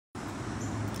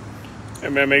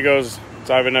And my amigos,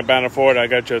 driving that banner Ford, I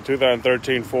got you a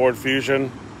 2013 Ford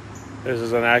Fusion. This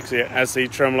is an actually SE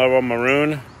trim level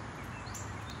maroon.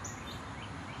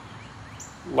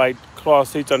 Light cloth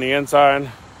seats on the inside.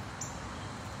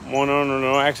 One owner,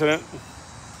 no accident.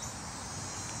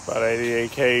 About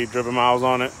 88K driven miles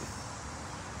on it.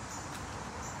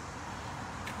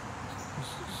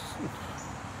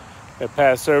 It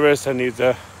passed service and needs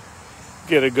to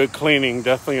get a good cleaning,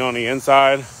 definitely on the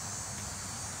inside.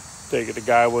 Take it, the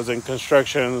guy was in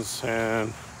constructions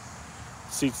and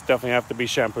seats definitely have to be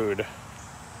shampooed.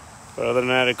 But other than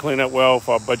that, it cleaned up well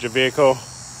for a budget vehicle.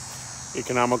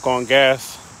 Economical on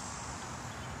gas.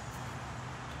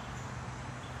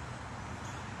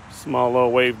 Small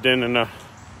little wave dent in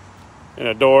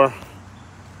a door.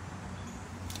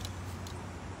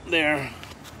 There.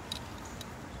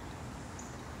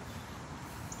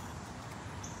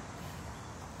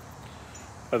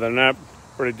 Other than that,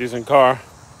 pretty decent car.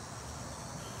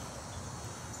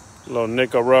 A little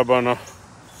nickel rub on the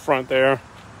front there,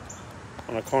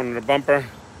 on the corner of the bumper.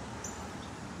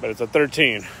 But it's a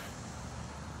 13.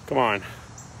 Come on.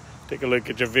 Take a look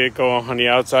at your vehicle on the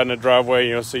outside in the driveway.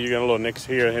 You'll see you got a little nicks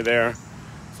here and there.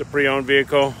 It's a pre-owned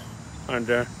vehicle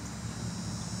under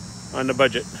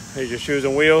budget. Here's your shoes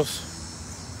and wheels.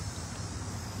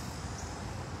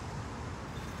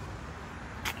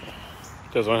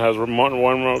 This one has one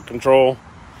remote control.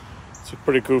 It's a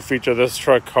pretty cool feature this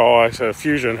truck called actually a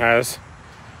Fusion has.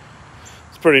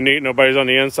 It's pretty neat. Nobody's on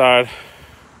the inside.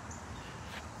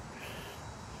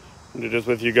 I'll do this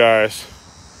with you guys.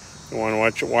 You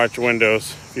want to watch your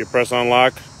windows. If you press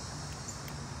unlock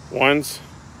once,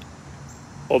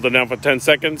 hold it down for 10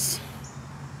 seconds,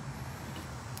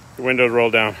 the windows roll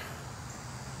down.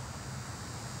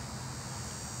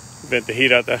 Vent the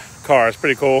heat out the car. It's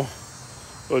pretty cool.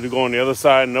 We'll go on the other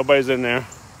side, nobody's in there.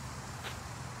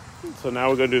 So now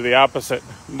we're gonna do the opposite.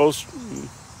 Most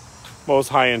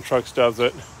high-end trucks does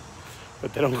it,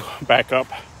 but they don't go back up.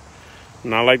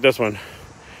 Not like this one.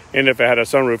 And if it had a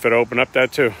sunroof, it'd open up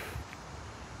that too.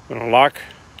 I'm gonna lock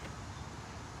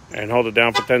and hold it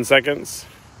down for 10 seconds.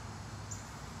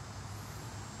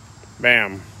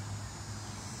 Bam.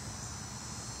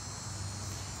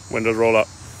 Windows roll up.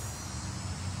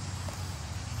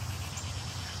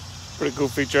 Pretty cool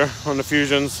feature on the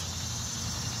Fusions.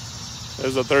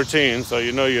 There's a 13, so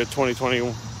you know your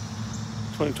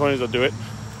 2020s will do it.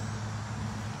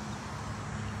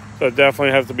 So it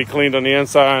definitely has to be cleaned on the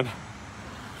inside.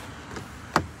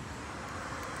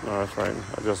 Oh, that's right.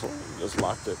 I just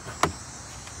locked it.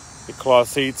 The cloth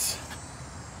seats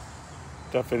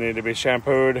definitely need to be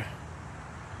shampooed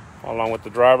along with the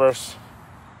drivers.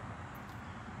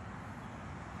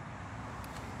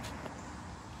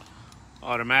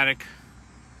 Automatic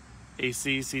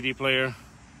AC CD player.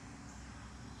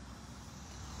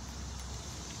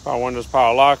 Power windows,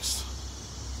 power locks.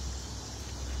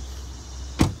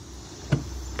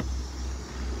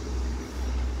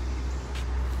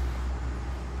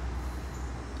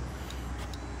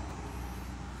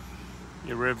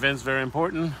 Your rear vent's very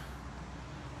important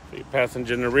for your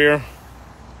passenger in the rear.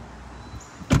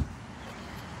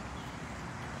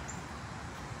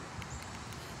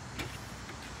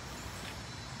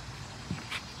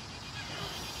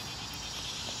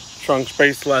 Trunk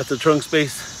space, lots of trunk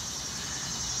space.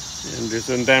 And do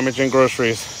some damage in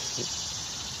groceries.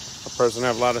 A person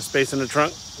have a lot of space in the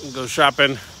trunk and go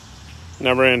shopping,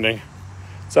 never ending.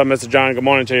 What's up, Mr. John? Good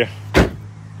morning to you.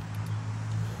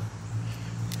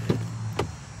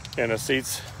 And the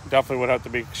seats definitely would have to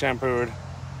be shampooed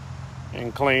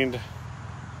and cleaned.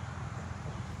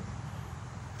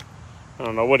 I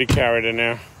don't know what he carried in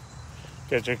there.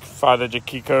 Get your 5-digit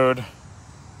key code.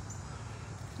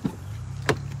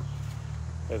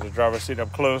 There's the driver's seat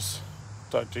up close.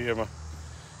 Talk to you.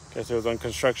 Guess it was on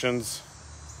constructions.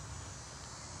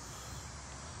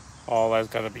 All that's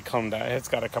got to become that. It's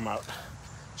got to come out.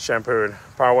 Shampooed.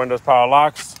 Power windows, power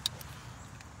locks.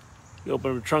 You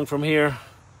open the trunk from here.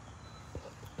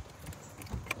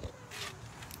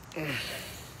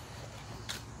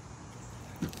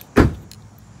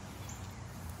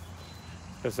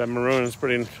 Guess that maroon is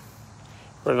pretty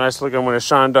nice looking when it's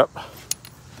shined up.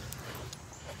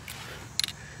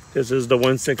 This is the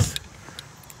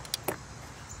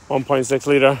 1.6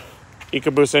 liter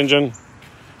EcoBoost engine.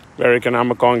 Very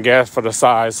economical on gas for the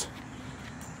size.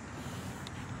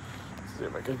 Let's see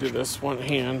if I can do this one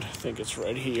hand. I think it's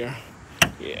right here.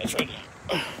 Yeah, it's right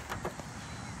here.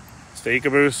 It's the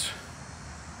EcoBoost.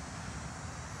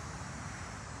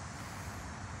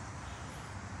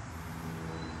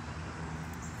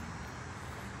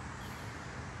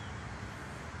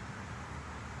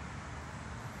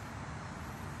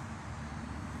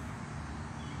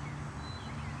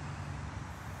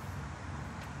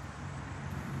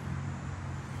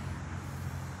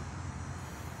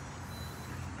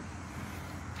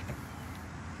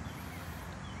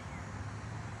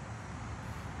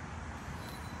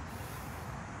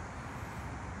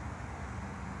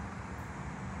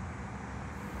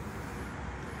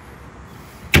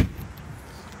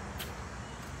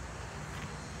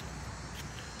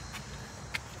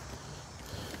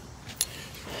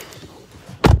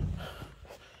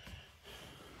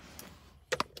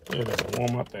 It is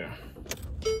warm up there.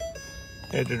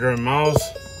 Hit the driven miles.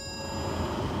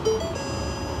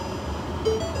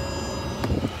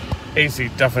 AC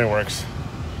definitely works.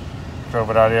 Drove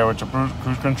it out here with your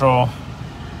cruise control.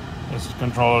 This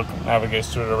controller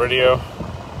navigates through the radio.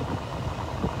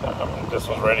 This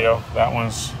was radio. That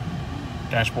one's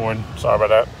dashboard. Sorry about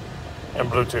that. And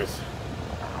Bluetooth.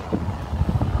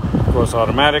 Of course,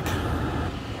 automatic.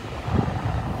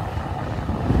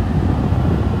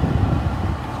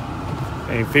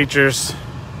 Any features?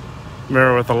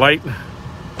 Mirror with a light.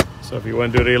 So if you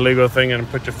want to do the illegal thing and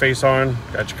put your face on,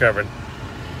 got you covered.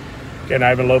 Again,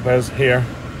 Ivan Lopez here,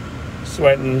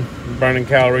 sweating, burning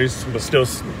calories, but still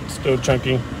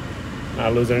chunky,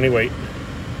 not losing any weight.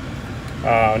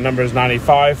 Number is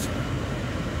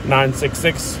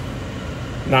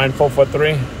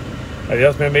 95-966-9443.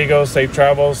 Adios, mi amigos. Safe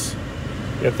travels.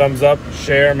 Your thumbs up,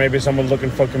 share. Maybe someone's looking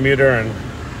for a commuter and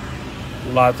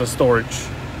lots of storage.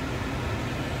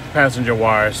 Passenger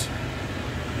wires.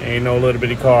 Ain't no little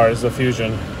bitty car. It's a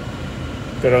Fusion.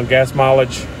 Good on gas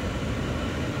mileage.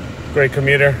 Great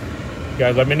commuter. You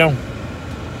guys let me know.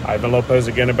 Ivan Lopez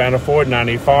again at Banner Ford,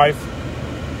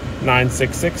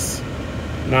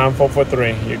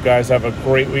 95-966-9443. You guys have a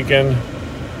great weekend.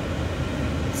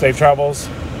 Safe travels.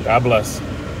 God bless.